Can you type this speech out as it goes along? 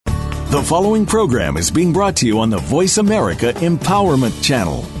The following program is being brought to you on the Voice America Empowerment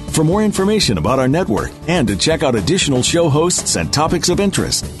Channel. For more information about our network and to check out additional show hosts and topics of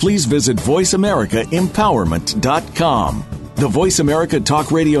interest, please visit voiceamericaempowerment.com. The Voice America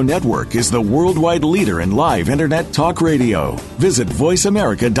Talk Radio Network is the worldwide leader in live Internet talk radio. Visit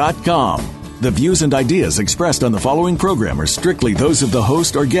voiceamerica.com. The views and ideas expressed on the following program are strictly those of the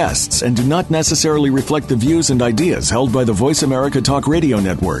host or guests and do not necessarily reflect the views and ideas held by the Voice America Talk Radio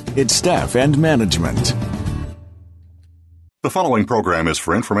Network, its staff, and management. The following program is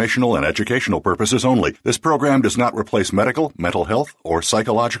for informational and educational purposes only. This program does not replace medical, mental health, or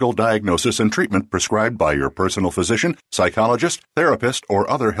psychological diagnosis and treatment prescribed by your personal physician, psychologist, therapist, or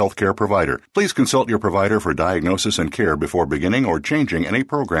other healthcare provider. Please consult your provider for diagnosis and care before beginning or changing any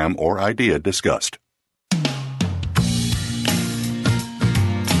program or idea discussed.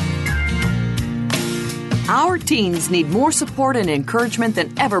 Our teens need more support and encouragement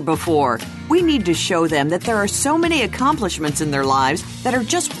than ever before. We need to show them that there are so many accomplishments in their lives that are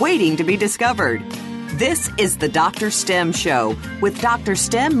just waiting to be discovered. This is the Dr. STEM Show with Dr.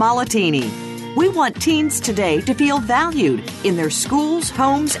 STEM Malatini. We want teens today to feel valued in their schools,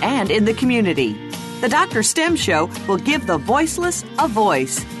 homes, and in the community. The Dr. STEM Show will give the voiceless a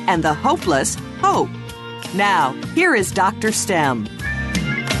voice and the hopeless hope. Now, here is Dr. STEM.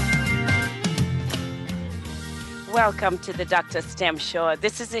 Welcome to the Dr. STEM Show.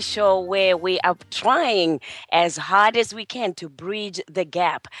 This is a show where we are trying as hard as we can to bridge the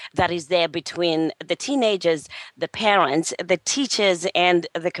gap that is there between the teenagers, the parents, the teachers, and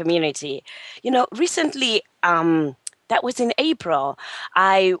the community. You know, recently, that was in April,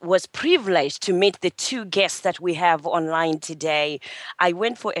 I was privileged to meet the two guests that we have online today. I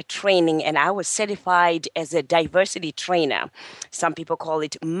went for a training and I was certified as a diversity trainer. Some people call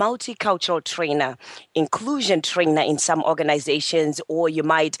it multicultural trainer, inclusion trainer in some organizations, or you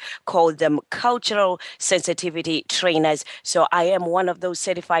might call them cultural sensitivity trainers. So I am one of those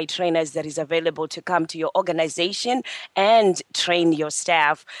certified trainers that is available to come to your organization and train your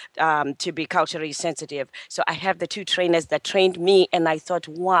staff to be culturally sensitive. So I have the two trainers that trained me, and I thought,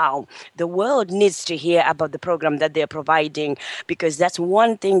 wow, the world needs to hear about the program that they're providing, because that's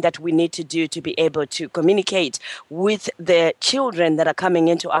one thing that we need to do to be able to communicate with the children that are coming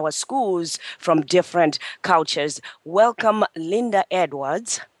into our schools from different cultures. Welcome, Linda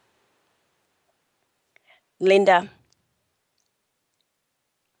Edwards. Linda,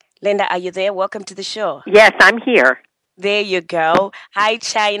 are you there? Welcome to the show. Yes, I'm here. There you go. Hi,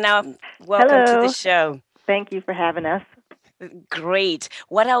 China. Welcome Hello. to the show. Thank you for having us. Great.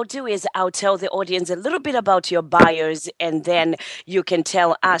 What I'll do is I'll tell the audience a little bit about your bios, and then you can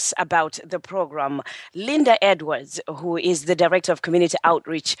tell us about the program. Linda Edwards, who is the Director of Community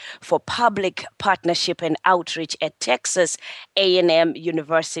Outreach for Public Partnership and Outreach at Texas A&M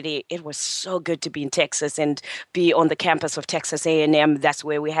University. It was so good to be in Texas and be on the campus of Texas A&M. That's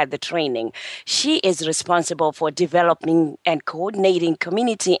where we had the training. She is responsible for developing and coordinating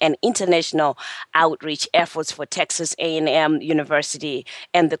community and international outreach efforts for Texas A&M University,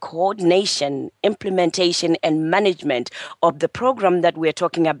 and the coordination, implementation, and management of the program that we're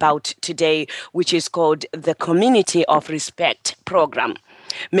talking about today, which is called the Community of Respect program.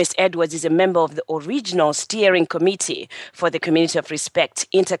 Ms. Edwards is a member of the original steering committee for the Community of Respect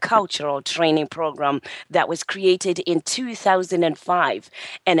intercultural training program that was created in 2005,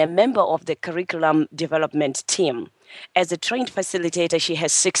 and a member of the curriculum development team. As a trained facilitator, she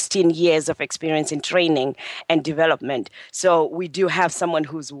has 16 years of experience in training and development. So we do have someone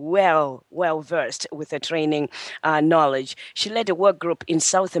who's well versed with the training knowledge. She led a work group in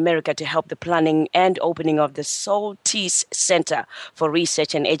South America to help the planning and opening of the Soltis Center for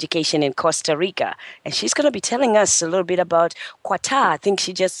Research and Education in Costa Rica. And she's going to be telling us a little bit about Qatar. I think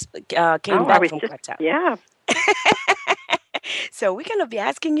she just came back from Qatar. Yeah. So we're going to be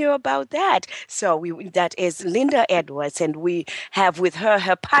asking you about that. So that is Linda Edwards, and we have with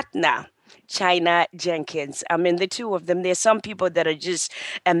her partner, China Jenkins. I mean, the two of them, there's some people that are just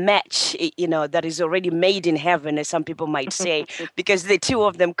a match, you know, that is already made in heaven, as some people might say, because the two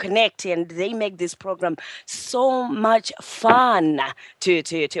of them connect and they make this program so much fun to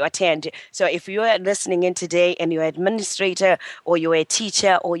attend. So if you are listening in today and you're an administrator or you're a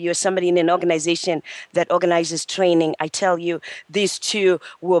teacher or you're somebody in an organization that organizes training, I tell you, these two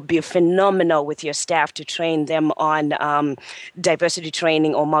will be phenomenal with your staff to train them on diversity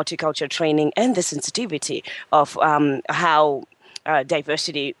training or multicultural training and the sensitivity of how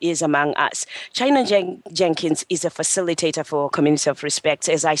diversity is among us. China Jenkins is a facilitator for Community of Respect,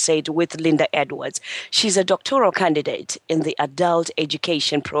 as I said, with Linda Edwards. She's a doctoral candidate in the Adult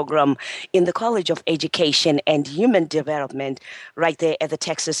Education Program in the College of Education and Human Development right there at the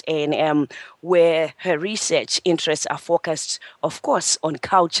Texas A&M, where her research interests are focused, of course, on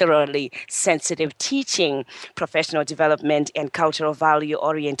culturally sensitive teaching, professional development, and cultural value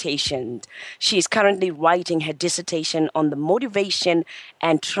orientation. She is currently writing her dissertation on the motivation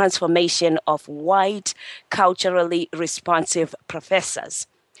and transformation of white, culturally responsive professors.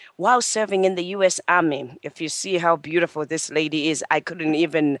 While serving in the U.S. Army, if you see how beautiful this lady is, I couldn't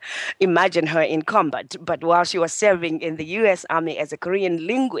even imagine her in combat. But while she was serving in the U.S. Army as a Korean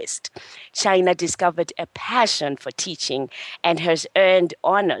linguist, China discovered a passion for teaching and has earned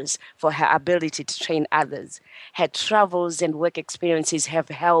honors for her ability to train others. Her travels and work experiences have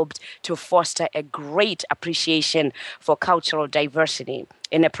helped to foster a great appreciation for cultural diversity.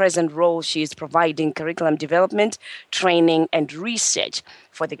 In her present role, she is providing curriculum development, training, and research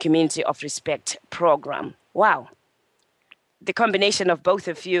for the Community of Respect program. Wow. The combination of both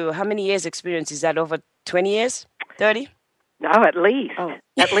of you, how many years experience is that? Over 20 years? 30? No, at least. Oh,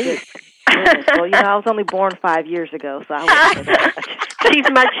 At least. goodness. Well, I was only born 5 years ago, so I wouldn't say that. She's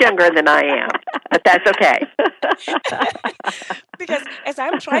much younger than I am, but that's okay. Because as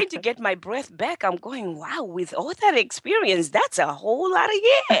I'm trying to get my breath back, I'm going, wow, with all that experience, that's a whole lot of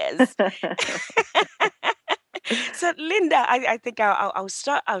years. So, Linda, I think I'll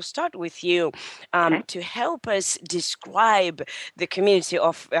start with you Okay. to help us describe the Community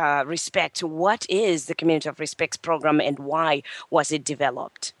of Respect. What is the Community of Respect program, and why was it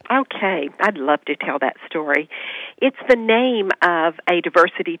developed? Okay, I'd love to tell that story. It's the name of a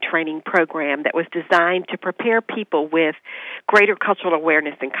diversity training program that was designed to prepare people with greater cultural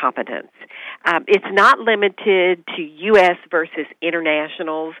awareness and competence. It's not limited to U.S. versus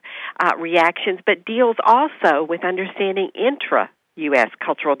internationals reactions, but deals also with understanding intra-U.S.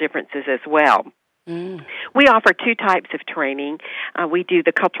 cultural differences as well. We offer two types of training. We do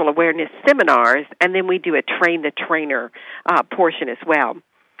the cultural awareness seminars, and then we do a train the trainer portion as well.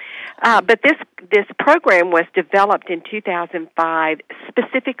 But this program was developed in 2005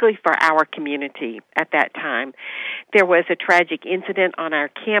 specifically for our community at that time. There was a tragic incident on our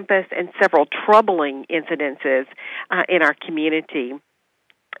campus and several troubling incidences in our community.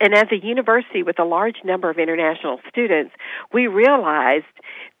 And as a university with a large number of international students, we realized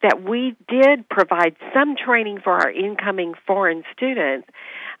that we did provide some training for our incoming foreign students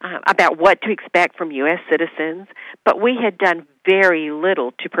about what to expect from U.S. citizens, but we had done very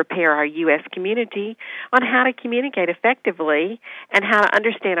little to prepare our U.S. community on how to communicate effectively and how to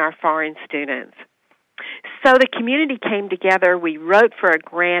understand our foreign students. So the community came together, we wrote for a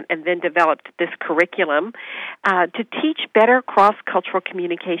grant, and then developed this curriculum to teach better cross-cultural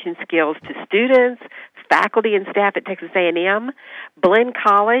communication skills to students, faculty and staff at Texas A&M, Blinn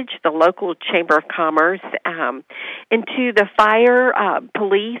College, the local Chamber of Commerce, and to the fire,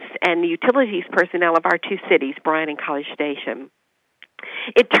 police, and utilities personnel of our two cities, Bryan and College Station.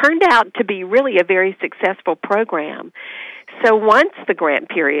 It turned out to be really a very successful program. So once the grant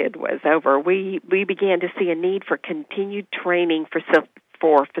period was over, we began to see a need for continued training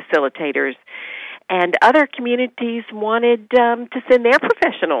for facilitators, and other communities wanted to send their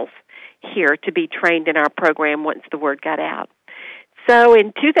professionals here to be trained in our program once the word got out. So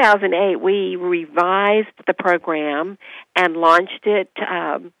in 2008, we revised the program and launched it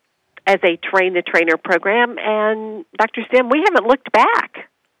as a Train the Trainer program, and Dr. Sim, we haven't looked back.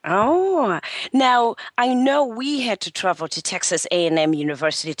 Oh, now I know we had to travel to Texas A&M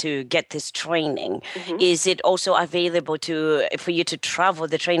University to get this training. Mm-hmm. Is it also available for you to travel,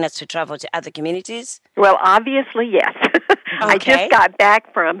 the trainers to travel to other communities? Well, obviously, yes. I Okay. just got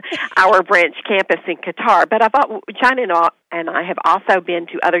back from our branch campus in Qatar, but China and I have also been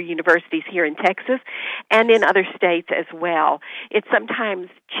to other universities here in Texas and in other states as well. It's sometimes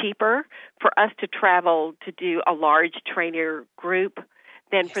cheaper for us to travel to do a large trainer group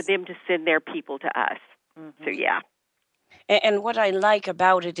than for them to send their people to us. Mm-hmm. So, yeah. And what I like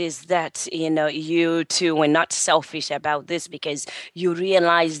about it is that, you two were not selfish about this, because you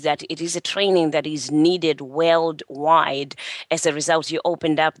realize that it is a training that is needed worldwide. As a result, you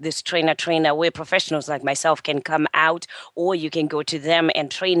opened up this trainer where professionals like myself can come out, or you can go to them and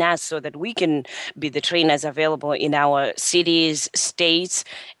train us so that we can be the trainers available in our cities, states,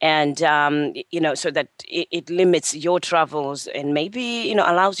 and, so that it limits your travels and maybe,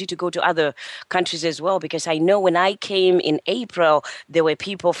 allows you to go to other countries as well. Because I know when I came in April, there were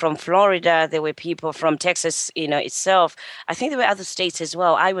people from Florida, there were people from Texas, itself. I think there were other states as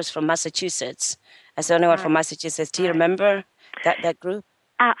well. I was from Massachusetts. I saw anyone from Massachusetts. Do you remember? that group?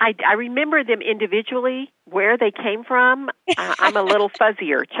 I remember them individually, where they came from. I'm a little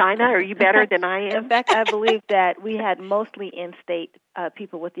fuzzier. China, are you better than I am? In fact, I believe that we had mostly in-state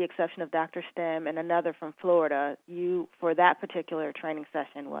people, with the exception of Dr. Stem and another from Florida. You, for that particular training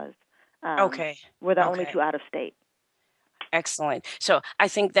session, were the only two out of state. Excellent. So I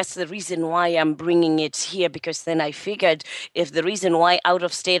think that's the reason why I'm bringing it here, because then I figured if the reason why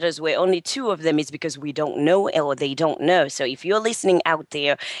out-of-staters were only two of them is because we don't know or they don't know. So if you're listening out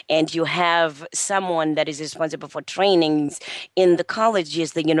there and you have someone that is responsible for trainings in the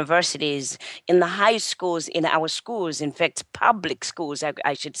colleges, the universities, in the high schools, in our schools, in fact, public schools,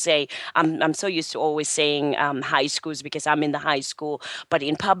 I should say. I'm so used to always saying high schools because I'm in the high school, but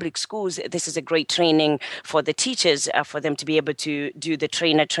in public schools, this is a great training for the teachers, for them to be able to do the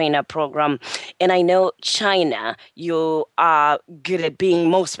trainer program. And I know China, you are good at being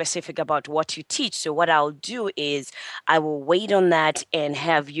more specific about what you teach. So what I'll do is I will wait on that and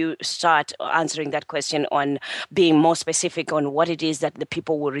have you start answering that question on being more specific on what it is that the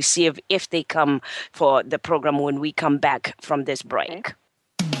people will receive if they come for the program when we come back from this break. Okay.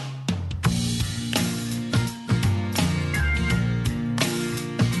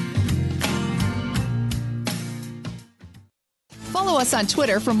 Follow us on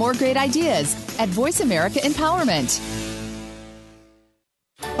Twitter for more great ideas at Voice America Empowerment.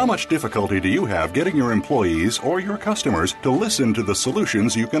 How much difficulty do you have getting your employees or your customers to listen to the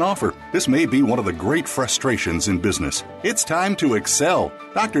solutions you can offer? This may be one of the great frustrations in business. It's time to excel.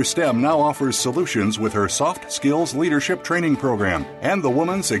 Dr. Stem now offers solutions with her Soft Skills Leadership Training Program and the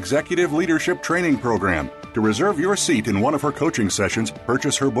Women's Executive Leadership Training Program. To reserve your seat in one of her coaching sessions,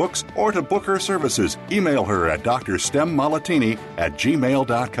 purchase her books, or to book her services, email her at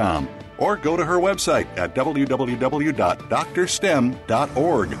drstemmalattini@gmail.com. Or go to her website at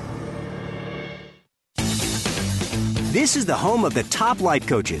www.drstem.org. This is the home of the top life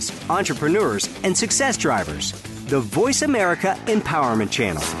coaches, entrepreneurs, and success drivers. The Voice America Empowerment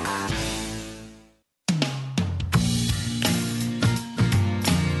Channel.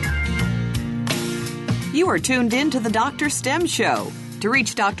 You are tuned in to the Dr. Stem Show. To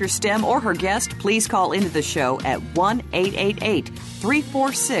reach Dr. Stem or her guest, please call into the show at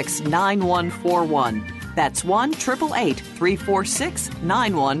 1-888-346-9141. That's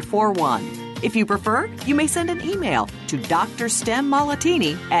 1-888-346-9141. If you prefer, you may send an email to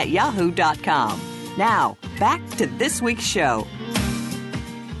drstemmalattini@yahoo.com. Now, back to this week's show.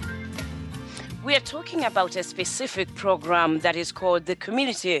 We are talking about a specific program that is called the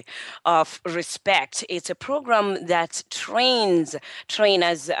Community of Respect. It's a program that trains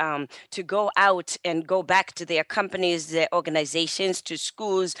trainers to go out and go back to their companies, their organizations, to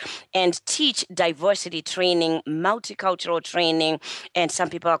schools, and teach diversity training, multicultural training, and some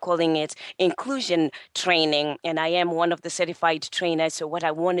people are calling it inclusion training. And I am one of the certified trainers. So what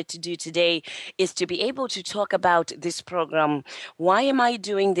I wanted to do today is to be able to talk about this program. Why am I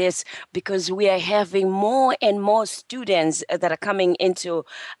doing this? Because we are having more and more students that are coming into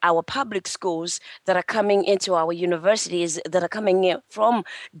our public schools, that are coming into our universities, that are coming in from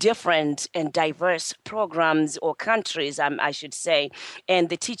different and diverse programs or countries, I should say. And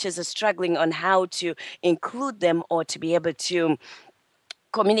the teachers are struggling on how to include them or to be able to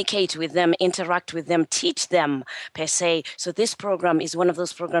communicate with them, interact with them, teach them per se. So this program is one of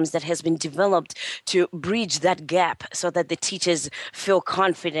those programs that has been developed to bridge that gap so that the teachers feel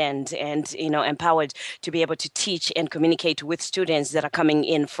confident and, empowered to be able to teach and communicate with students that are coming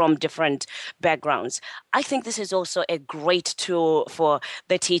in from different backgrounds. I think this is also a great tool for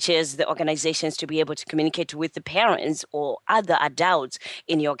the teachers, the organizations to be able to communicate with the parents or other adults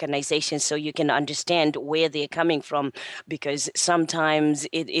in your organization so you can understand where they're coming from, because sometimes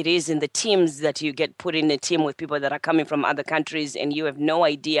it is in the teams that you get put in a team with people that are coming from other countries and you have no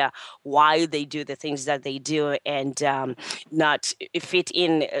idea why they do the things that they do and not fit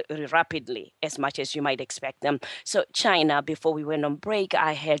in rapidly as much as you might expect them. So China, before we went on break,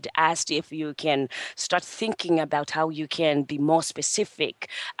 I had asked if you can start thinking about how you can be more specific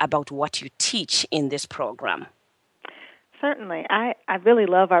about what you teach in this program. Certainly. I really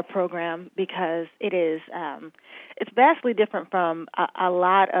love our program because it is it's vastly different from a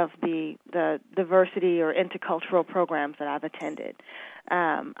lot of the diversity or intercultural programs that I've attended.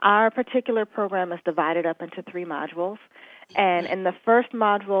 Our particular program is divided up into 3 modules. And in the first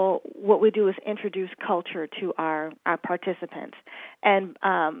module, what we do is introduce culture to our participants. And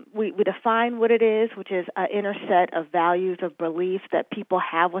we define what it is, which is an inner set of values, of beliefs that people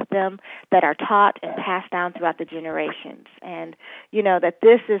have with them that are taught and passed down throughout the generations. And, that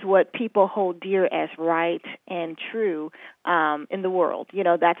this is what people hold dear as right and true in the world.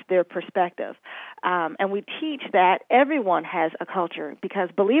 That's their perspective. And we teach that everyone has a culture because,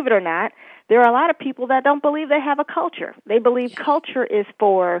 believe it or not, there are a lot of people that don't believe they have a culture. They believe culture is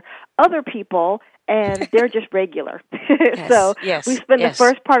for other people and they're just regular. So we spend the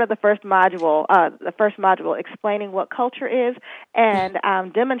first part of the first module explaining what culture is and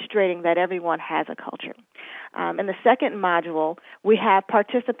demonstrating that everyone has a culture. In the second module, we have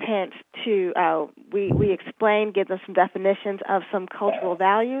participants we explain, give them some definitions of some cultural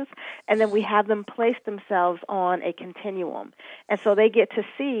values, and then we have them place themselves on a continuum. And so they get to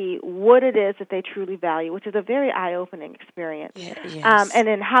see what it is that they truly value, which is a very eye-opening experience. And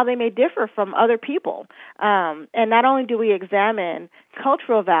then how they may differ from other people. And not only do we examine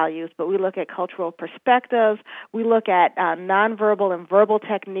cultural values, but we look at cultural perspectives. We look at nonverbal and verbal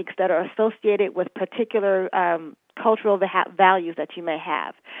techniques that are associated with particular cultural values that you may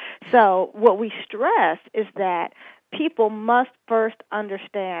have. So what we stress is that people must first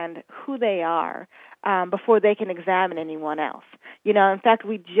understand who they are before they can examine anyone else. In fact,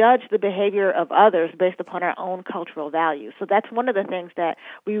 we judge the behavior of others based upon our own cultural values. So that's one of the things that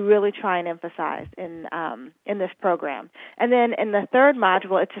we really try and emphasize in this program. And then in the third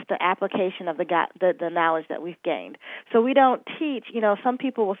module, it's just the application of the knowledge that we've gained. So we don't teach. Some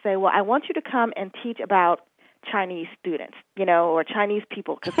people will say, "Well, I want you to come and teach about Chinese students, or Chinese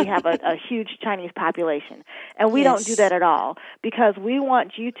people, because we have a huge Chinese population." And we don't do that at all, because we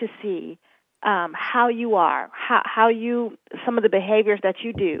want you to see how you are, how you, some of the behaviors that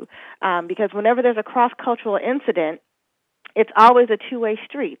you do, because whenever there's a cross-cultural incident, it's always a two-way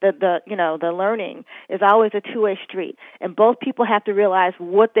street. The learning is always a two-way street, and both people have to realize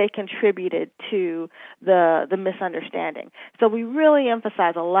what they contributed to the misunderstanding. So we really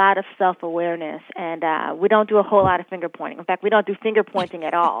emphasize a lot of self-awareness, and we don't do a whole lot of finger-pointing. In fact, we don't do finger-pointing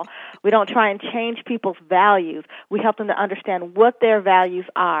at all. We don't try and change people's values. We help them to understand what their values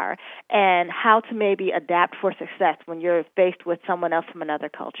are and how to maybe adapt for success when you're faced with someone else from another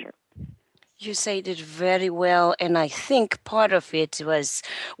culture. You said it very well, and I think part of it was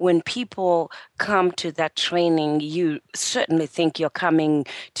when people come to that training, you certainly think you're coming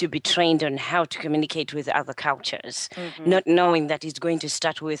to be trained on how to communicate with other cultures, not knowing that it's going to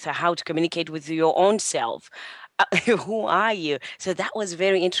start with how to communicate with your own self. Who are you? So that was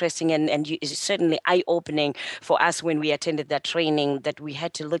very interesting and it's certainly eye-opening for us when we attended that training, that we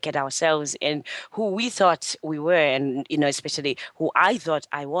had to look at ourselves and who we thought we were, and especially who I thought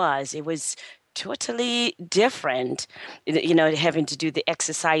I was. It was totally different, having to do the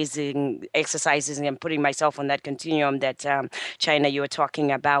exercises and putting myself on that continuum that China, you were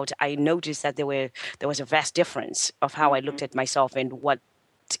talking about. I noticed that there was a vast difference of how I looked at myself and what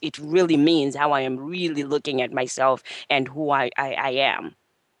it really means, how I am really looking at myself and who I am.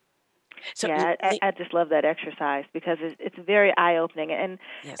 So yeah, I just love that exercise because it's very eye-opening, and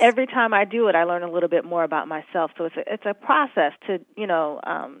every time I do it, I learn a little bit more about myself. So it's a process to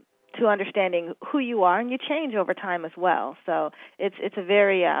to understanding who you are, and you change over time as well. So it's a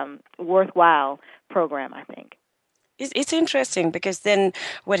very worthwhile program, I think. It's interesting because then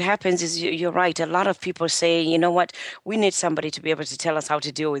what happens is you're right. A lot of people say, you know what, we need somebody to be able to tell us how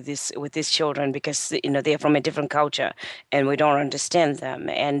to deal with these children because they're from a different culture and we don't understand them.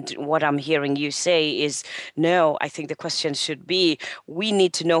 And what I'm hearing you say is, no, I think the question should be, we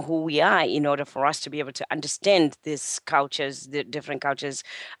need to know who we are in order for us to be able to understand these cultures, the different cultures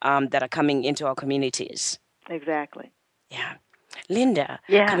that are coming into our communities. Exactly. Yeah. Linda,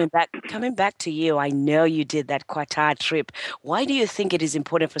 coming back to you, I know you did that Qatar trip. Why do you think it is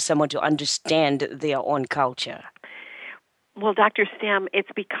important for someone to understand their own culture? Well, Dr. Stem,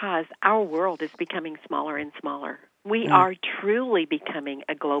 it's because our world is becoming smaller and smaller. We are truly becoming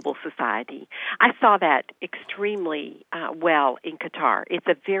a global society. I saw that extremely well in Qatar. It's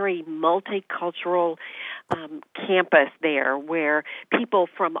a very multicultural campus there where people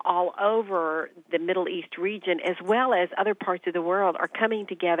from all over the Middle East region as well as other parts of the world are coming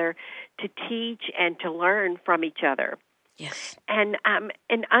together to teach and to learn from each other. Yes. And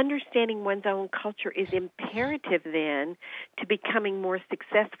understanding one's own culture is imperative then to becoming more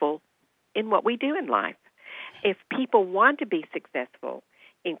successful in what we do in life. If people want to be successful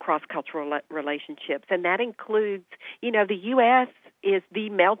in cross-cultural relationships, and that includes, the U.S. is the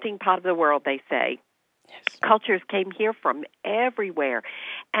melting pot of the world, they say. Yes. Cultures came here from everywhere.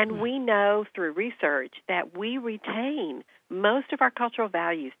 And we know through research that we retain most of our cultural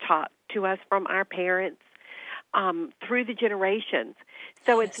values taught to us from our parents, through the generations.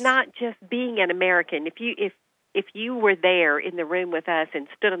 So it's not just being an American. If you were there in the room with us and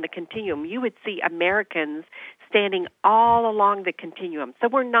stood on the continuum, you would see Americans standing all along the continuum. So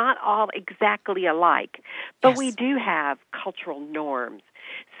we're not all exactly alike, but we do have cultural norms.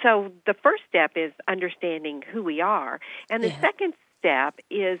 So the first step is understanding who we are, and the second step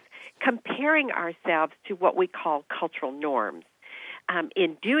is comparing ourselves to what we call cultural norms.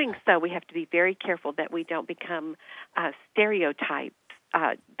 In doing so, we have to be very careful that we don't become stereotypes,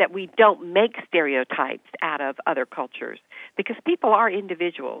 that we don't make stereotypes out of other cultures, because people are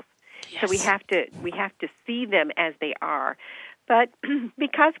individuals. So we have to see them as they are. But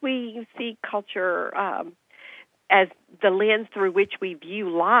because we see culture as the lens through which we view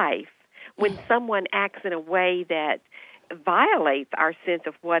life, when someone acts in a way that violates our sense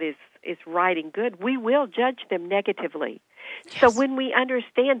of what is right and good, we will judge them negatively. So when we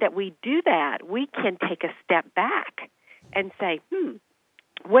understand that we do that, we can take a step back and say,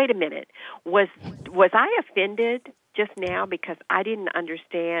 wait a minute, was I offended just now because I didn't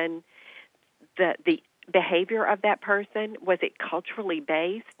understand the behavior of that person? Was it culturally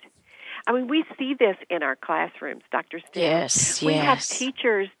based? I mean, we see this in our classrooms, Dr. Stem. Yes. We have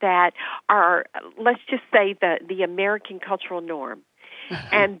teachers that are, let's just say, the American cultural norm,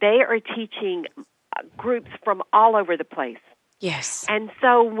 and they are teaching groups from all over the place. Yes. And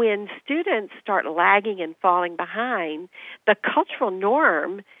so when students start lagging and falling behind, the cultural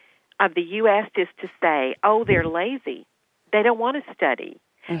norm of the U.S. is to say, oh, they're lazy. They don't want to study.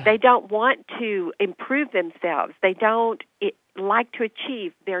 They don't want to improve themselves. They don't like to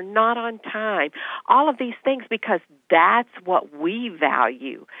achieve. They're not on time. All of these things, because that's what we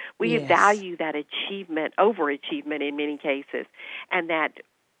value. We value that achievement, overachievement in many cases, and that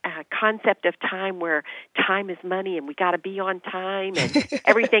concept of time where time is money and we got to be on time and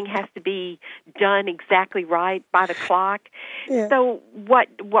everything has to be done exactly right by the clock. So what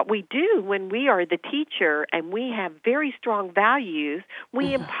we do when we are the teacher and we have very strong values,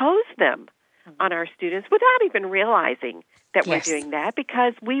 we impose them on our students without even realizing that we're doing that,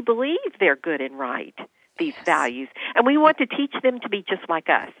 because we believe they're good and right, these values, and we want to teach them to be just like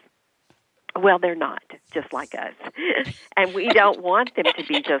us. Well, they're not just like us, and we don't want them to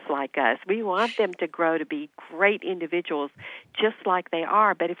be just like us. We want them to grow to be great individuals just like they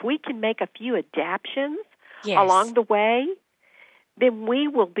are. But if we can make a few adaptions along the way, then we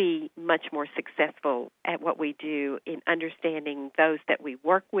will be much more successful at what we do in understanding those that we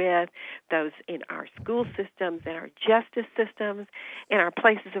work with, those in our school systems, in our justice systems, in our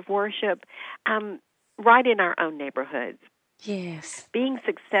places of worship, right in our own neighborhoods. Yes. Being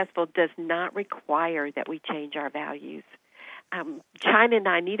successful does not require that we change our values. China and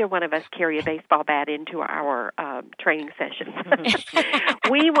I, neither one of us carry a baseball bat into our training sessions.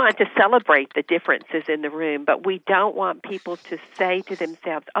 We want to celebrate the differences in the room, but we don't want people to say to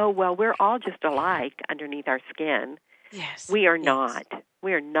themselves, oh, well, we're all just alike underneath our skin. Yes. We are not.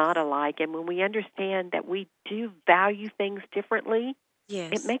 We are not alike. And when we understand that we do value things differently,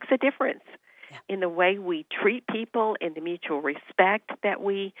 it makes a difference in the way we treat people, in the mutual respect that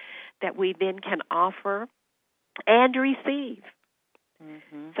we then can offer and receive.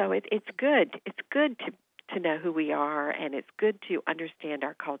 So it's good. It's good to know who we are, and it's good to understand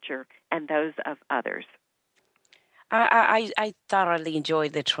our culture and those of others. I thoroughly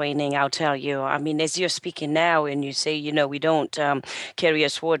enjoyed the training, I'll tell you. I mean, as you're speaking now and you say, we don't carry a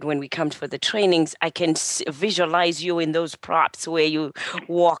sword when we come for the trainings, I can visualize you in those props where you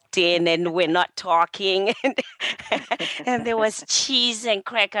walked in and we're not talking and there was cheese and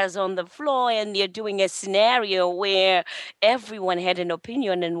crackers on the floor, and you're doing a scenario where everyone had an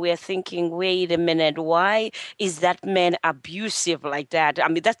opinion and we're thinking, wait a minute, why is that man abusive like that? I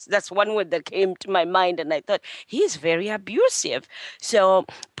mean, that's one word that came to my mind, and I thought, he's very abusive. So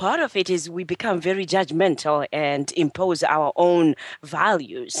part of it is we become very judgmental and impose our own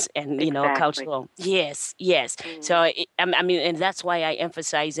values and, cultural. Yes. So, I mean, and that's why I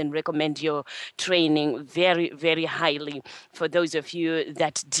emphasize and recommend your training very, very highly for those of you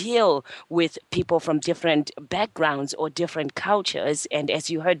that deal with people from different backgrounds or different cultures. And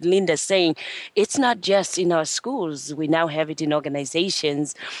as you heard Linda saying, it's not just in our schools. We now have it in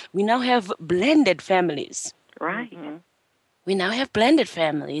organizations. We now have blended families. Right. We now have blended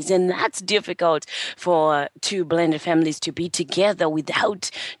families, and that's difficult for two blended families to be together without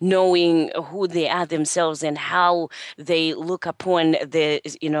knowing who they are themselves and how they look upon the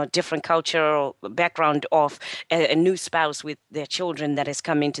different cultural background of a new spouse with their children that has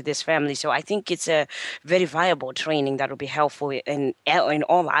come into this family. So I think it's a very viable training that will be helpful in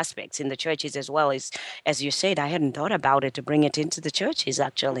all aspects in the churches as well as you said. I hadn't thought about it to bring it into the churches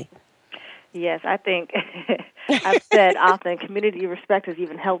actually. Yes, I think I've said often community respect has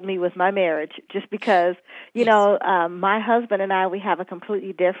even helped me with my marriage just because, my husband and I, we have a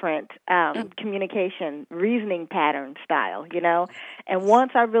completely different communication, reasoning pattern style, And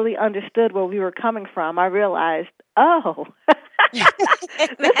once I really understood where we were coming from, I realized, oh,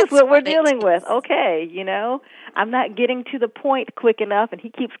 this is what we're dealing with. Okay, I'm not getting to the point quick enough, and he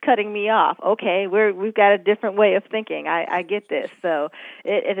keeps cutting me off. Okay, we've got a different way of thinking. I get this. So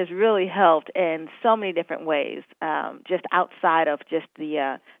it has really helped in so many different ways, just outside of just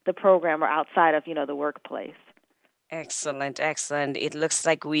the program or outside of the workplace. Excellent, excellent. It looks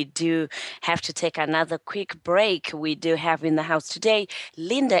like we do have to take another quick break. We do have in the house today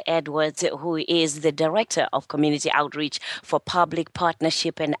Linda Edwards, who is the Director of Community Outreach for Public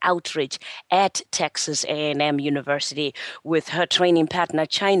Partnership and Outreach at Texas A&M University, with her training partner,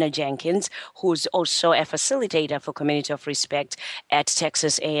 China Jenkins, who's also a facilitator for Community of Respect at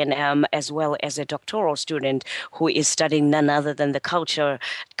Texas A&M, as well as a doctoral student who is studying none other than the cultural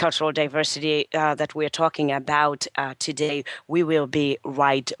diversity that we're talking about today. We will be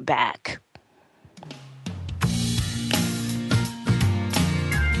right back.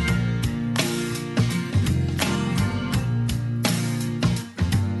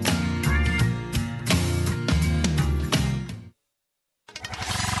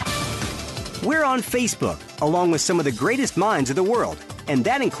 We're on Facebook, along with some of the greatest minds of the world, and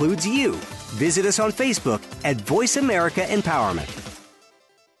that includes you. Visit us on Facebook at Voice America Empowerment.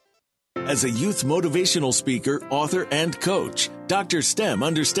 As a youth motivational speaker, author, and coach, Dr. STEM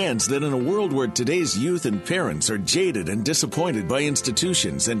understands that in a world where today's youth and parents are jaded and disappointed by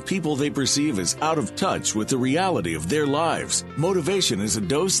institutions and people they perceive as out of touch with the reality of their lives, motivation is a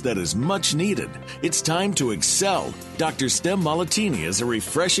dose that is much needed. It's time to excel. Dr. STEM Malatini is a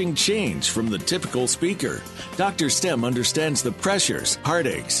refreshing change from the typical speaker. Dr. STEM understands the pressures,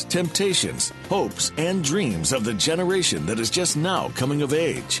 heartaches, temptations, hopes, and dreams of the generation that is just now coming of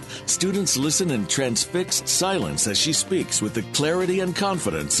age. Students listen in transfixed silence as she speaks with the clarity and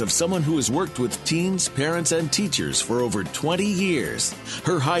confidence of someone who has worked with teens, parents, and teachers for over 20 years.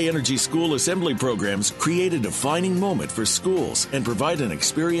 Her high-energy school assembly programs create a defining moment for schools and provide an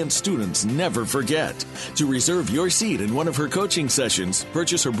experience students never forget. To reserve your seat in one of her coaching sessions,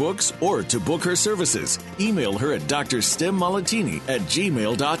 purchase her books, or to book her services, email her at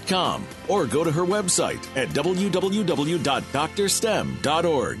drstemmalatini@gmail.com or go to her website at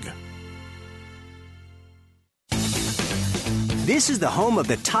www.drstem.org. This is the home of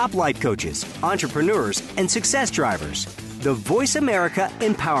the top life coaches, entrepreneurs, and success drivers. The Voice America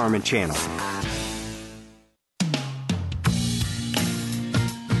Empowerment Channel.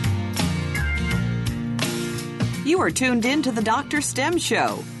 You are tuned in to the Dr. STEM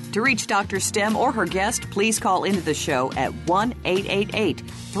Show. To reach Dr. STEM or her guest, please call into the show at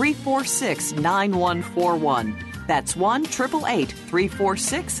 1-888-346-9141. That's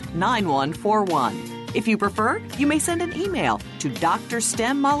 1-888-346-9141. If you prefer, you may send an email to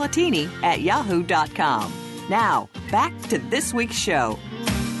drstemmmalatini@yahoo.com. Now, back to this week's show.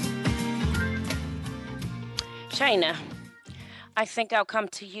 China, I think I'll come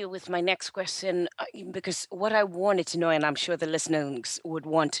to you with my next question, because what I wanted to know, and I'm sure the listeners would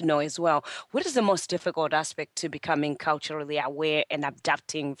want to know as well, what is the most difficult aspect to becoming culturally aware and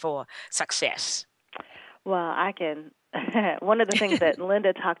adapting for success? Well, I can. One of the things that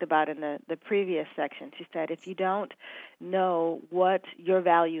Linda talked about in the previous section, she said, if you don't know what your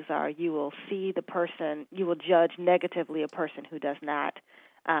values are, you will judge negatively a person who does not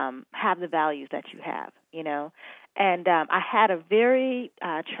have the values that you have, And I had a very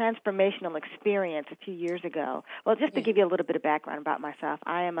transformational experience a few years ago. Well, just to give you a little bit of background about myself,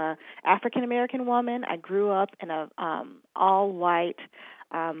 I am an African-American woman. I grew up in a all-white,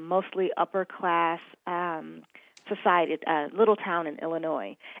 mostly upper-class society, a little town in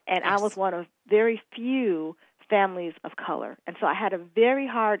Illinois. And I was one of very few families of color. And so I had a very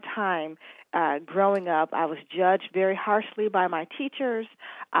hard time growing up. I was judged very harshly by my teachers,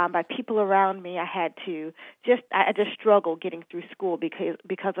 by people around me. I just struggled getting through school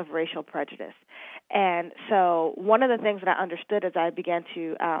because of racial prejudice. And so one of the things that I understood as I began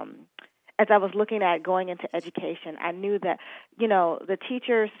to as I was looking at going into education, I knew that, the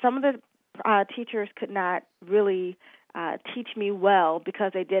teachers, some of the teachers could not really teach me well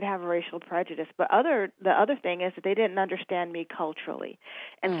because they did have a racial prejudice. But the other thing is that they didn't understand me culturally.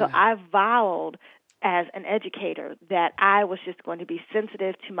 And so I vowed as an educator that I was just going to be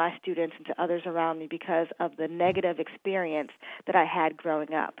sensitive to my students and to others around me because of the negative experience that I had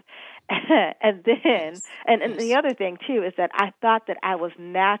growing up. And then, and the other thing, too, is that I thought that I was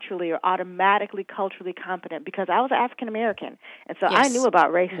naturally or automatically culturally competent because I was African American. And so I knew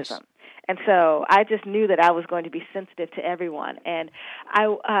about racism. And so I just knew that I was going to be sensitive to everyone. And I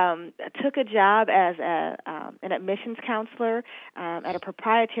took a job as an admissions counselor at a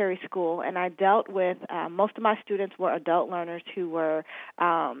proprietary school, and I dealt with most of my students were adult learners who were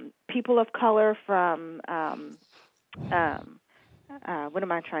people of color from what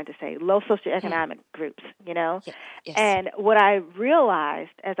am I trying to say? Low socioeconomic groups, Yeah. Yes. And what I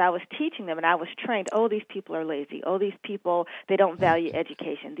realized as I was teaching them, and I was trained, these people are lazy. These people, they don't value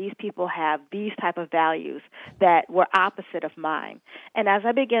education. These people have these type of values that were opposite of mine. And as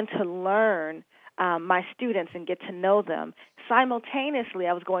I began to learn my students and get to know them, simultaneously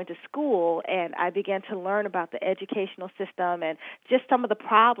I was going to school and I began to learn about the educational system and just some of the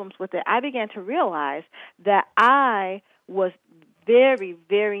problems with it. I began to realize that I was very,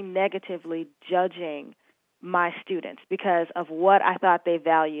 very negatively judging my students because of what I thought they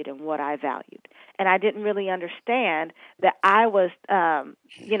valued and what I valued. And I didn't really understand that I was,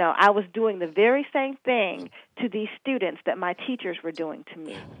 I was doing the very same thing to these students that my teachers were doing to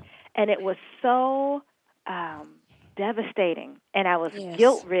me. And it was so devastating, and I was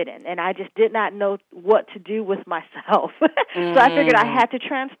guilt-ridden, and I just did not know what to do with myself. So I figured I had to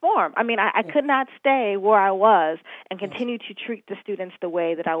transform. I mean, I could not stay where I was and continue to treat the students the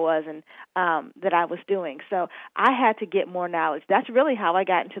way that I was and that I was doing. So I had to get more knowledge. That's really how I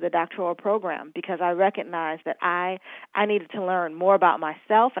got into the doctoral program, because I recognized that I needed to learn more about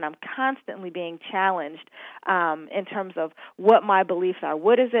myself, and I'm constantly being challenged in terms of what my beliefs are.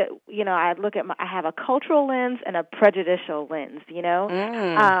 What is it? I look at I have a cultural lens and a prejudicial lens,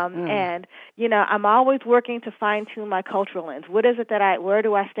 and, I'm always working to fine-tune my cultural lens. What is it where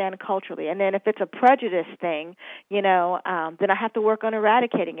do I stand culturally? And then if it's a prejudice thing, then I have to work on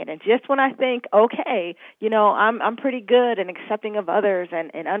eradicating it. And just when I think, okay, I'm pretty good and accepting of others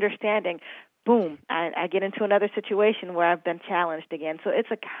and understanding, boom, I get into another situation where I've been challenged again. So it's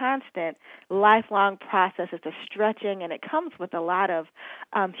a constant, lifelong process. It's a stretching, and it comes with a lot of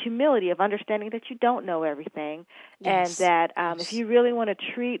humility of understanding that you don't know everything, and that if you really want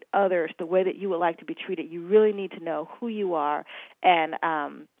to treat others the way that you would like to be treated, you really need to know who you are and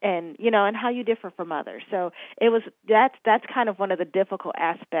how you differ from others. So that's kind of one of the difficult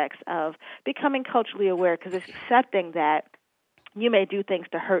aspects of becoming culturally aware, because it's accepting that you may do things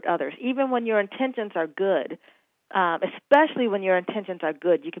to hurt others. Even when your intentions are good, especially when your intentions are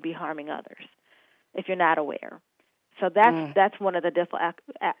good, you could be harming others if you're not aware. So that's one of the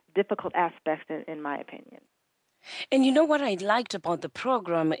difficult aspects, in my opinion. And you know what I liked about the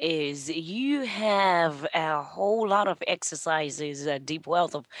program is you have a whole lot of exercises, a deep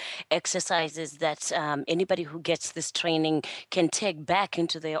wealth of exercises that anybody who gets this training can take back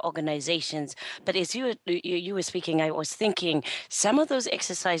into their organizations. But as you were speaking, I was thinking some of those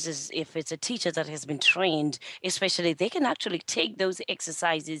exercises, if it's a teacher that has been trained, especially, they can actually take those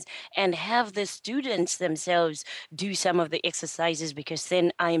exercises and have the students themselves do some of the exercises, because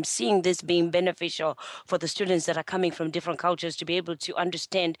then I am seeing this being beneficial for the students that are coming from different cultures to be able to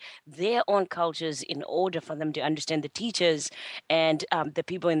understand their own cultures in order for them to understand the teachers and the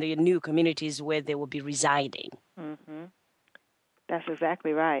people in the new communities where they will be residing. Mm-hmm. That's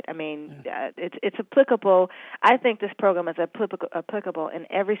exactly right. I mean, it's applicable. I think this program is applicable in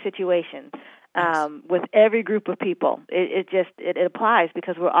every situation with every group of people. It applies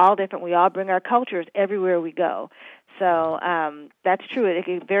because we're all different. We all bring our cultures everywhere we go. So that's true. It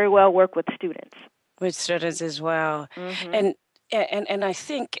can very well work with students. With students as well. Mm-hmm. And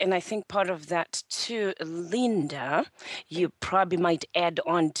I think part of that too, Linda, you probably might add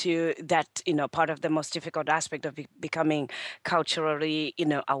on to that, part of the most difficult aspect of becoming culturally,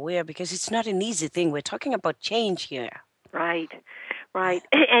 aware, because it's not an easy thing. We're talking about change here. Right.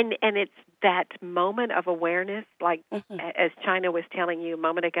 And it's that moment of awareness, like as China was telling you a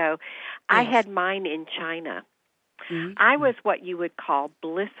moment ago. I had mine in China. Mm-hmm. I was what you would call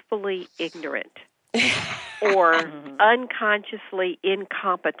blissfully ignorant. Or unconsciously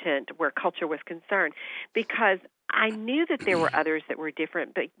incompetent where culture was concerned, because I knew that there were others that were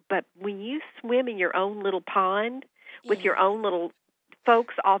different, but when you swim in your own little pond with your own little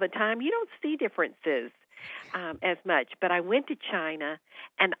folks all the time, you don't see differences as much. But I went to China,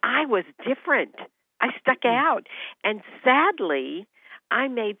 and I was different. I stuck out, and sadly, I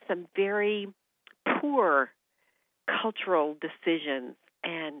made some very poor cultural decisions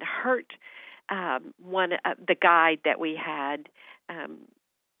and hurt the guide that we had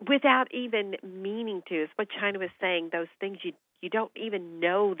without even meaning to. It's what China was saying, those things you don't even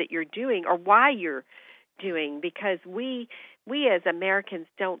know that you're doing or why you're doing, because we as Americans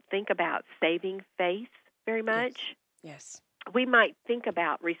don't think about saving face very much. Yes. we might think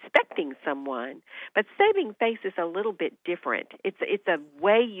about respecting someone, but saving face is a little bit different. It's a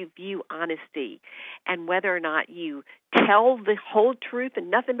way you view honesty and whether or not you tell the whole truth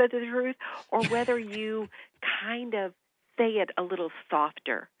and nothing but the truth, or whether you kind of say it a little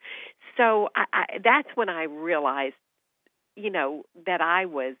softer. So that's when I realized, that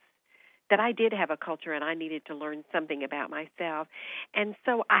I did have a culture and I needed to learn something about myself. And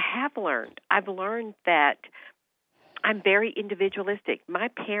so I've learned that I'm very individualistic. My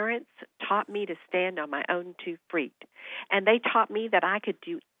parents taught me to stand on my own 2 feet, and they taught me that I could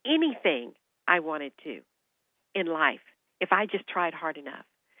do anything I wanted to in life if I just tried hard enough.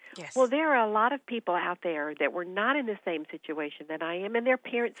 Yes. Well, there are a lot of people out there that were not in the same situation that I am, and their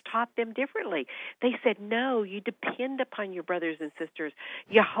parents taught them differently. They said, no, you depend upon your brothers and sisters.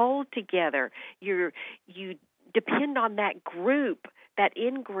 You hold together. You depend on that group, that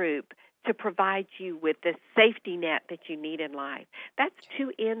in-group, to provide you with the safety net that you need in life. That's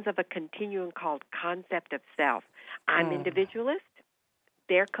 2 ends of a continuum called concept of self. I'm individualist.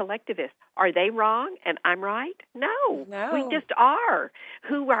 They're collectivist. Are they wrong and I'm right? No. We just are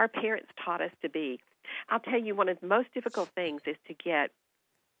who our parents taught us to be. I'll tell you, one of the most difficult things is to get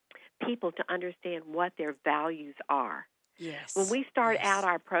people to understand what their values are. Yes. When we start out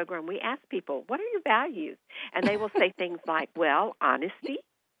our program, we ask people, what are your values? And they will say things like, well, honesty.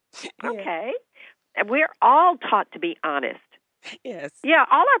 Okay. And we're all taught to be honest. Yes. Yeah,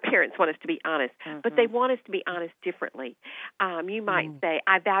 all our parents want us to be honest, but they want us to be honest differently. You might say,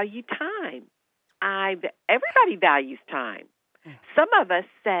 I value time. Everybody values time. Some of us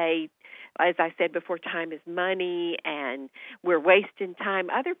say, as I said before, time is money and we're wasting time.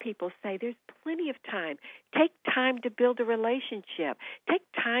 Other people say there's plenty of time. Take time to build a relationship. Take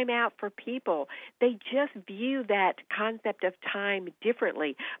time out for people. They just view that concept of time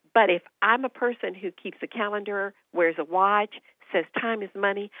differently. But if I'm a person who keeps a calendar, wears a watch, says time is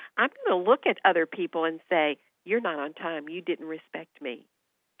money, I'm going to look at other people and say, you're not on time. You didn't respect me.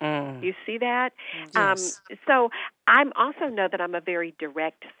 You see that? Yes. So I also know that I'm a very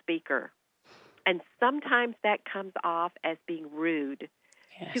direct speaker. And sometimes that comes off as being rude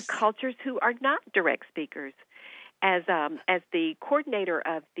to cultures who are not direct speakers. As the coordinator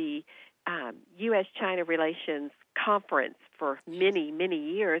of the U.S.-China Relations Conference for many, many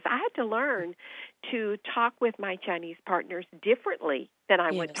years, I had to learn to talk with my Chinese partners differently than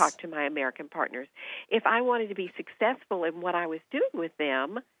I would talk to my American partners. If I wanted to be successful in what I was doing with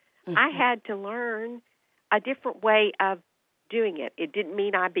them, I had to learn a different way of doing it. It didn't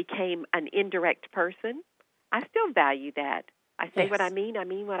mean I became an indirect person. I still value that. I say what I mean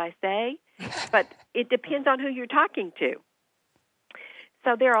what I say, but it depends on who you're talking to.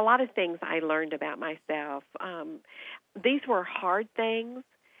 So there are a lot of things I learned about myself. These were hard things.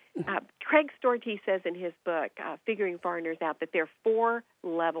 Craig Storty says in his book, Figuring Foreigners Out, that there are 4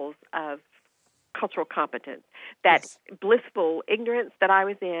 levels of cultural competence. That blissful ignorance that I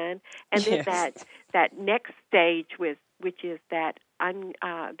was in, and then that next stage which is that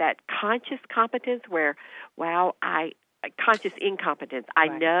conscious competence where, conscious incompetence. I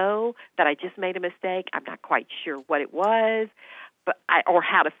know that I just made a mistake. I'm not quite sure what it was, or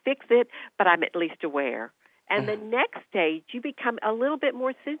how to fix it, but I'm at least aware. And the next stage, you become a little bit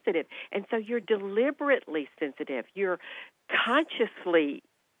more sensitive, and so you're deliberately sensitive. You're consciously.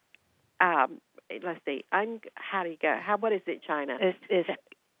 Let's see. How do you go? What is it, China? It's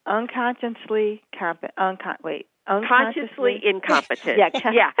unconsciously Consciously incompetent.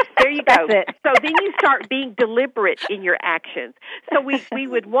 Yeah, there you go. That's it. So then you start being deliberate in your actions. So we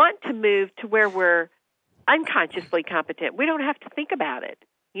would want to move to where we're unconsciously competent. We don't have to think about it.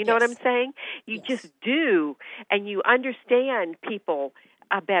 You know what I'm saying? You just do, and you understand people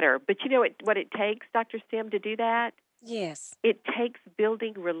better. But you know what it takes, Dr. Sim, to do that? Yes. It takes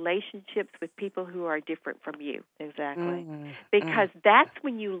building relationships with people who are different from you. Exactly. Because that's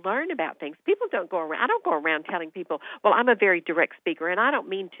when you learn about things. People don't go around. I don't go around telling people, well, I'm a very direct speaker, and I don't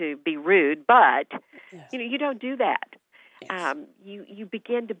mean to be rude, but you don't do that. Yes. You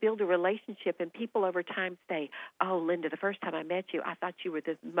begin to build a relationship, and people over time say, oh, Linda, the first time I met you, I thought you were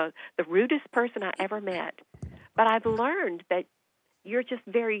the rudest person I ever met. But I've learned that you're just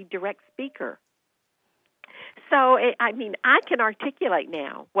very direct speaker. So, I can articulate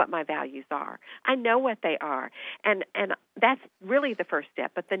now what my values are. I know what they are, and that's really the first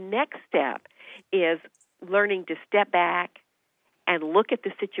step. But the next step is learning to step back and look at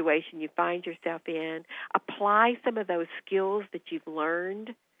the situation you find yourself in, apply some of those skills that you've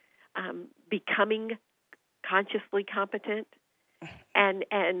learned, becoming consciously competent, and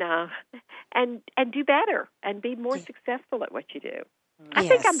do better and be more successful at what you do. I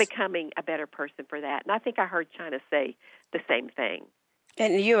think I'm Yes. becoming a better person for that. And I think I heard China say the same thing.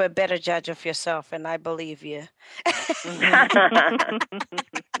 And you're a better judge of yourself, and I believe you.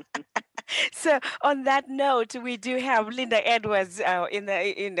 So, on that note, we do have Linda Edwards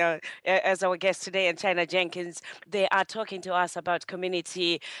as our guest today, and China Jenkins. They are talking to us about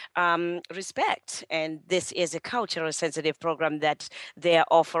community respect, and this is a cultural sensitive program that they are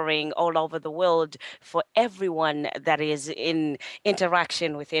offering all over the world for everyone that is in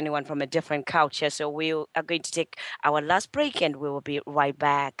interaction with anyone from a different culture. So, we are going to take our last break, and we will be right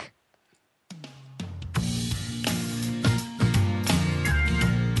back.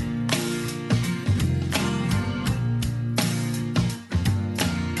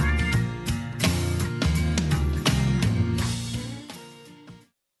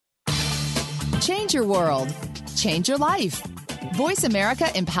 Change your world. Change your life.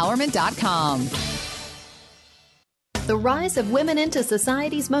 VoiceAmericaEmpowerment.com. The rise of women into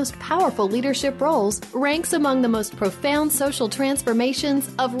society's most powerful leadership roles ranks among the most profound social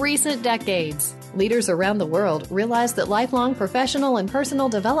transformations of recent decades. Leaders around the world realize that lifelong professional and personal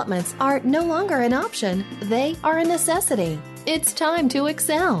developments are no longer an option, they are a necessity. It's time to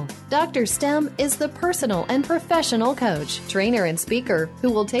excel. Dr. STEM is the personal and professional coach, trainer, and speaker who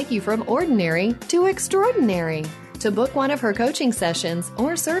will take you from ordinary to extraordinary. To book one of her coaching sessions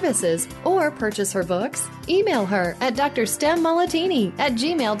or services or purchase her books, email her at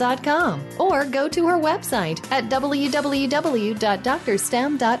drstemmolitini@gmail.com or go to her website at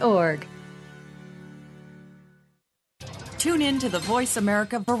www.drstem.org. Tune in to the Voice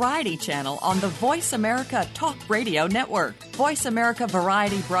America Variety channel on the Voice America Talk Radio Network. Voice America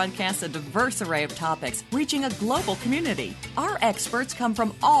Variety broadcasts a diverse array of topics, reaching a global community. Our experts come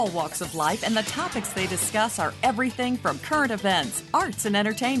from all walks of life, and the topics they discuss are everything from current events, arts and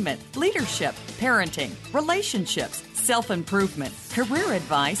entertainment, leadership, parenting, relationships, self-improvement, career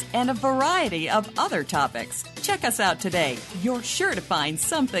advice, and a variety of other topics. Check us out today. You're sure to find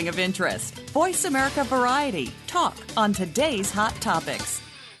something of interest. Voice America Variety. Talk on today's hot topics.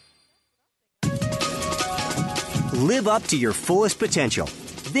 Live up to your fullest potential.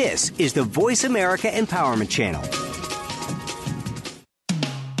 This is the Voice America Empowerment Channel.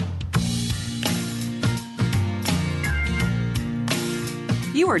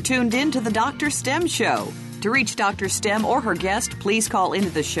 You are tuned in to the Dr. STEM Show. To reach Dr. STEM or her guest, please call into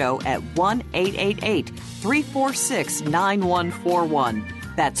the show at 1-888-346-9141.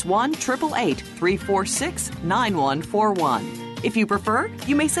 That's 1-888-346-9141. If you prefer,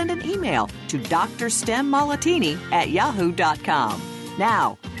 you may send an email to drstemmolitini@yahoo.com.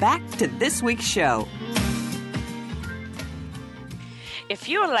 Now, back to this week's show. If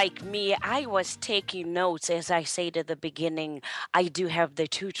you're like me, I was taking notes. As I said at the beginning, I do have the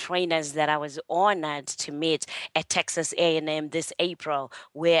two trainers that I was honored to meet at Texas A&M this April,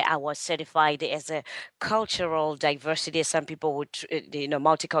 where I was certified as a cultural diversity. Some people would,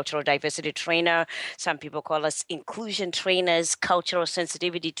 multicultural diversity trainer. Some people call us inclusion trainers, cultural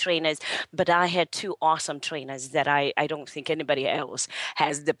sensitivity trainers. But I had two awesome trainers that I don't think anybody else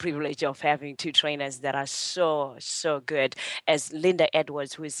has the privilege of having two trainers that are so, so good as Linda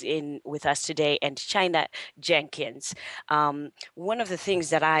Edwards, who is in with us today, and China Jenkins. One of the things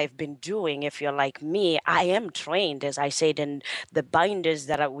that I've been doing, if you're like me, I am trained, as I said, and the binders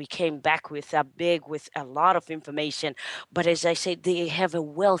that we came back with are big with a lot of information. But as I said, they have a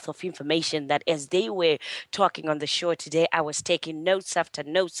wealth of information that as they were talking on the show today, I was taking notes after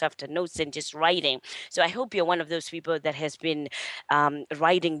notes after notes and just writing. So I hope you're one of those people that has been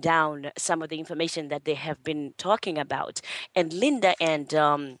writing down some of the information that they have been talking about. And Linda and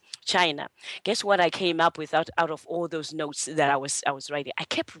China, guess what I came up with out of all those notes that I was writing? I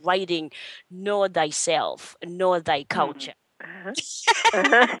kept writing, know thyself, know thy culture.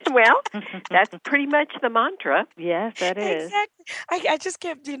 Well, that's pretty much the mantra. Yes, that is. Exactly. I just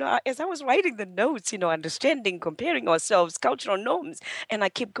kept, as I was writing the notes, understanding, comparing ourselves, cultural norms, and I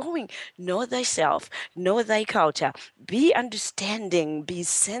kept going, know thyself, know thy culture, be understanding, be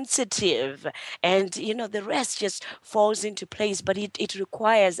sensitive, and, the rest just falls into place. But it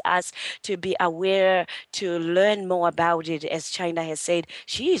requires us to be aware, to learn more about it. As China has said,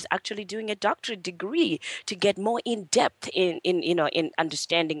 she is actually doing a doctorate degree to get more in depth in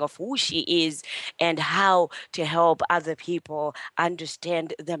understanding of who she is and how to help other people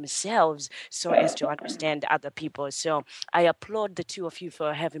understand themselves so as to understand other people. So I applaud the two of you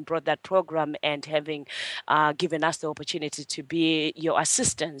for having brought that program and having given us the opportunity to be your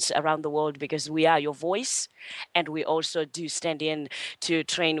assistants around the world, because we are your voice and we also do stand in to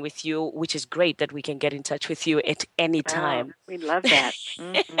train with you, which is great that we can get in touch with you at any time. We love that.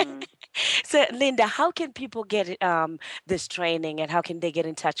 Mm-hmm. So, Linda, how can people get the this training, and how can they get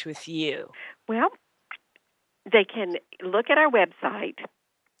in touch with you? Well, they can look at our website.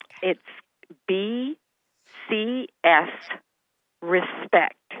 It's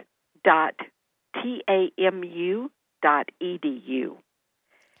bcsrespect.tamu.edu.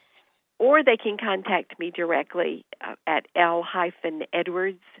 Or they can contact me directly at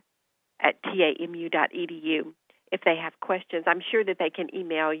l-edwards@tamu.edu if they have questions. I'm sure that they can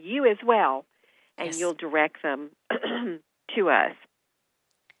email you as well, and you'll direct them to us.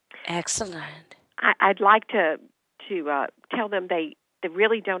 Excellent. I'd like to tell them they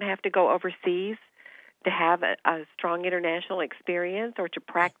really don't have to go overseas to have a strong international experience or to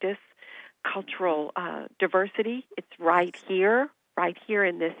practice cultural diversity. It's right here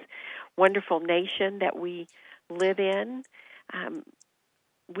in this wonderful nation that we live in.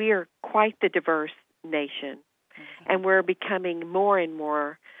 We are quite the diverse nation, and we're becoming more and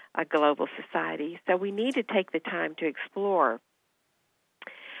more a global society. So we need to take the time to explore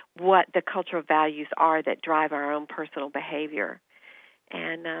what the cultural values are that drive our own personal behavior.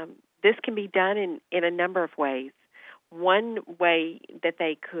 And this can be done in a number of ways. One way that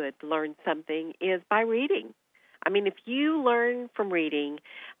they could learn something is by reading. I mean, if you learn from reading,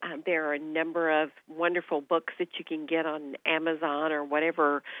 there are a number of wonderful books that you can get on Amazon or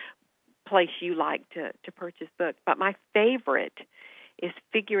whatever place you like to purchase books. But my favorite is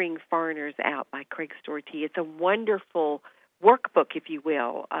Figuring Foreigners Out by Craig Stortey. It's a wonderful workbook, if you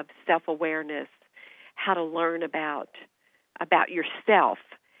will, of self-awareness, how to learn about yourself,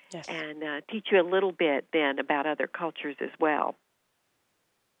 and teach you a little bit then about other cultures as well.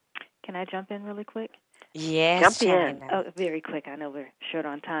 Can I jump in really quick? Yes, jump in. Oh, very quick. I know we're short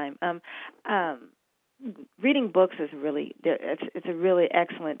on time. Reading books is it's a really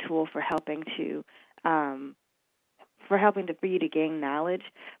excellent tool for helping for you to gain knowledge.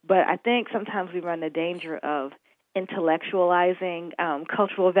 But I think sometimes we run the danger of intellectualizing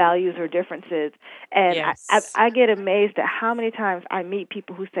cultural values or differences. And I get amazed at how many times I meet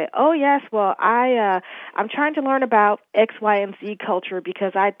people who say, oh, yes, well, I'm trying to learn about X, Y, and Z culture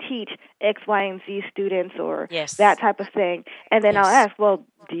because I teach X, Y, and Z students or that type of thing. And then I'll ask, well,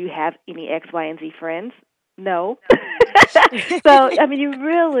 do you have any X, Y, and Z friends? No. So, I mean, you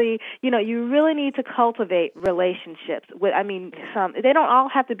really need to cultivate relationships. They don't all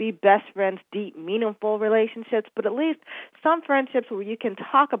have to be best friends, deep, meaningful relationships, but at least some friendships where you can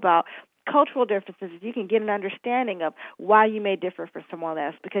talk about cultural differences. You can get an understanding of why you may differ from someone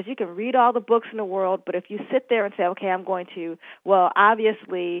else, because you can read all the books in the world, but if you sit there and say, okay, I'm going to, well,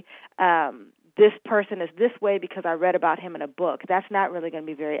 obviously, this person is this way because I read about him in a book, that's not really going to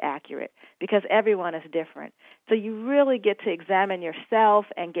be very accurate because everyone is different. So you really get to examine yourself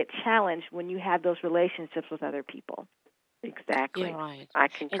and get challenged when you have those relationships with other people. Exactly. You're right. I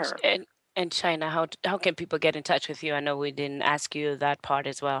concur. And China, how can people get in touch with you? I know we didn't ask you that part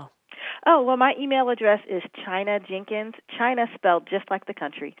as well. Oh, well, my email address is China Jenkins, China spelled just like the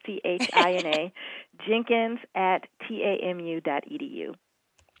country, China, Jenkins @tamu.edu.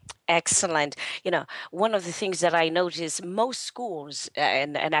 Excellent. One of the things that I notice, most schools,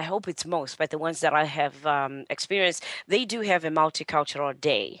 and I hope it's most, but the ones that I have experienced, they do have a multicultural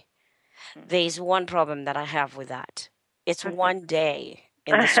day. There's one problem that I have with that. It's one day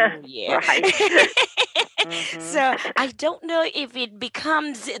in the school year. Right. So I don't know if it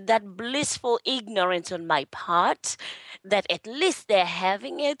becomes that blissful ignorance on my part that at least they're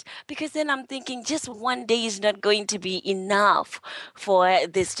having it, because then I'm thinking just one day is not going to be enough for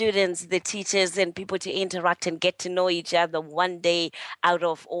the students, the teachers, and people to interact and get to know each other one day out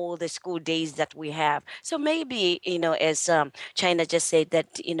of all the school days that we have. So maybe, as China just said,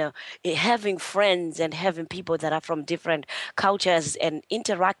 that, having friends and having people that are from different cultures and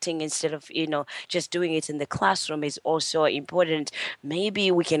interacting instead of, just doing it in the classroom is also important.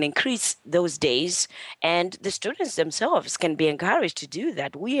 Maybe we can increase those days, and the students themselves can be encouraged to do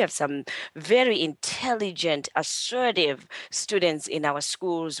that. We have some very intelligent, assertive students in our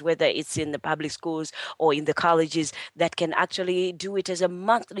schools, whether it's in the public schools or in the colleges, that can actually do it as a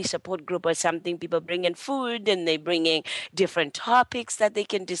monthly support group or something. People bring in food and they bring in different topics that they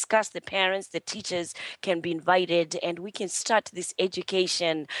can discuss. The parents, the teachers can be invited, and we can start this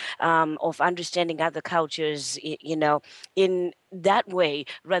education of understanding other cultures, in that way,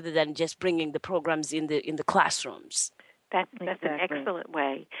 rather than just bringing the programs in the classrooms. That's an excellent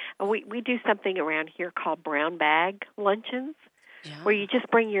way. We do something around here called brown bag luncheons, where you just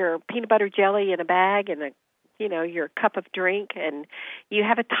bring your peanut butter jelly in a bag and your cup of drink, and you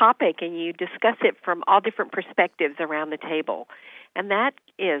have a topic and you discuss it from all different perspectives around the table. And that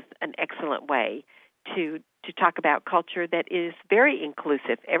is an excellent way to talk about culture that is very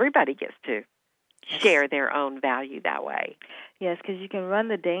inclusive. Everybody gets to share their own value that way. Yes, because you can run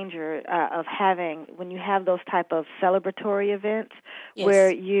the danger of having, when you have those type of celebratory events,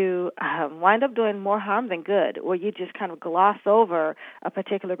 where you wind up doing more harm than good, where you just kind of gloss over a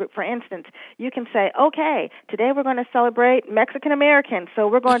particular group. For instance, you can say, okay, today we're going to celebrate Mexican Americans, so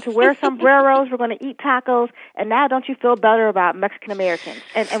we're going to wear sombreros, we're going to eat tacos, and now don't you feel better about Mexican Americans?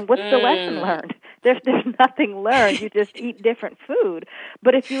 And what's the lesson learned? There's nothing learned. You just eat different food.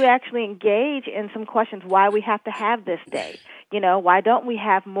 But if you actually engage in some questions, why we have to have this day, why don't we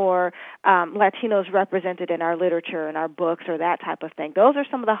have more Latinos represented in our literature and our books or that type of thing? Those are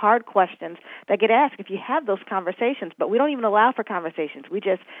some of the hard questions that get asked if you have those conversations, but we don't even allow for conversations. We're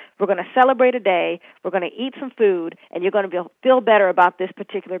going to celebrate a day, we're going to eat some food, and you're going to feel better about this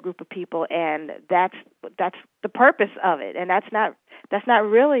particular group of people, and that's the purpose of it. And that's not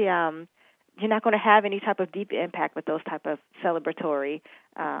really you're not going to have any type of deep impact with those type of celebratory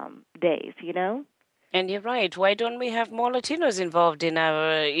days, And you're right. Why don't we have more Latinos involved in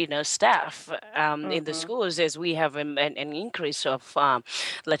our, staff in the schools, as we have an increase of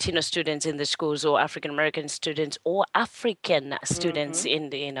Latino students in the schools, or African American students, or African students in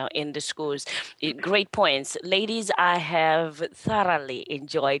the, in the schools. Great points, ladies. I have thoroughly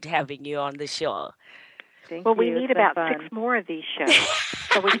enjoyed having you on the show. Thank well, you. we need about 6 more of these shows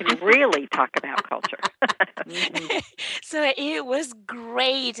so we can really talk about culture. So it was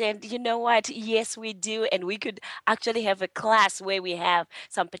great. And you know what? Yes, we do. And we could actually have a class where we have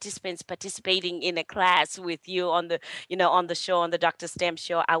some participants participating in a class with you on the, on the show, on the Dr. Stem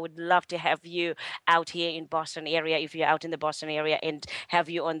show. I would love to have you out here in Boston area, if you're out in the Boston area, and have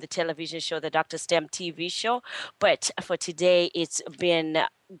you on the television show, the Dr. Stem TV show. But for today, it's been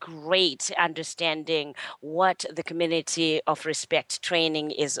great understanding what the community of respect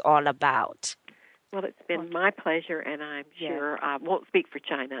training is all about. Well, it's been my pleasure, and I'm sure I won't speak for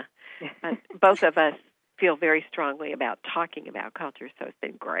China. Both of us feel very strongly about talking about culture, so it's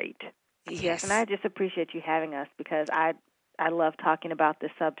been great. Yes, and I just appreciate you having us, because I love talking about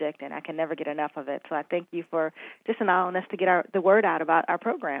this subject, and I can never get enough of it. So I thank you for just allowing us to get the word out about our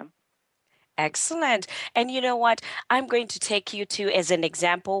program. Excellent. And you know what? I'm going to take you to as an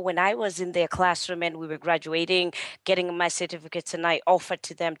example. When I was in their classroom and we were graduating, getting my certificates, and I offered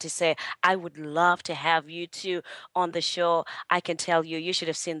to them to say, I would love to have you two on the show. I can tell you, you should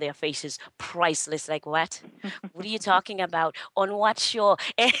have seen their faces. Priceless. Like, what? What are you talking about? On what show?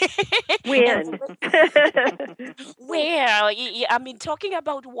 When? Where? I mean, talking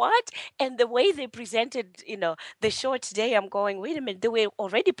about what? And the way they presented, the show today, I'm going, wait a minute, they were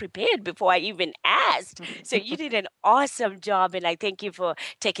already prepared before I even asked. So you did an awesome job, and I thank you for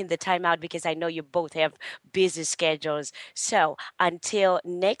taking the time out, because I know you both have busy schedules. So until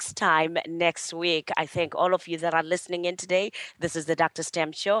next time, next week, I thank all of you that are listening in today. This is the Dr.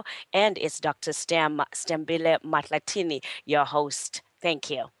 Stem Show, and it's Dr. Stembile Matlatini, your host. Thank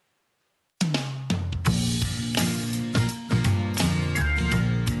you.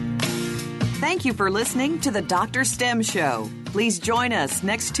 Thank you for listening to the Dr. Stem Show. Please join us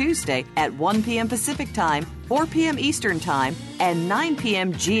next Tuesday at 1 p.m. Pacific Time, 4 p.m. Eastern Time, and 9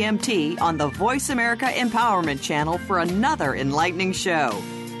 p.m. GMT on the Voice America Empowerment Channel for another enlightening show.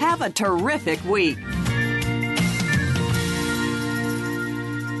 Have a terrific week.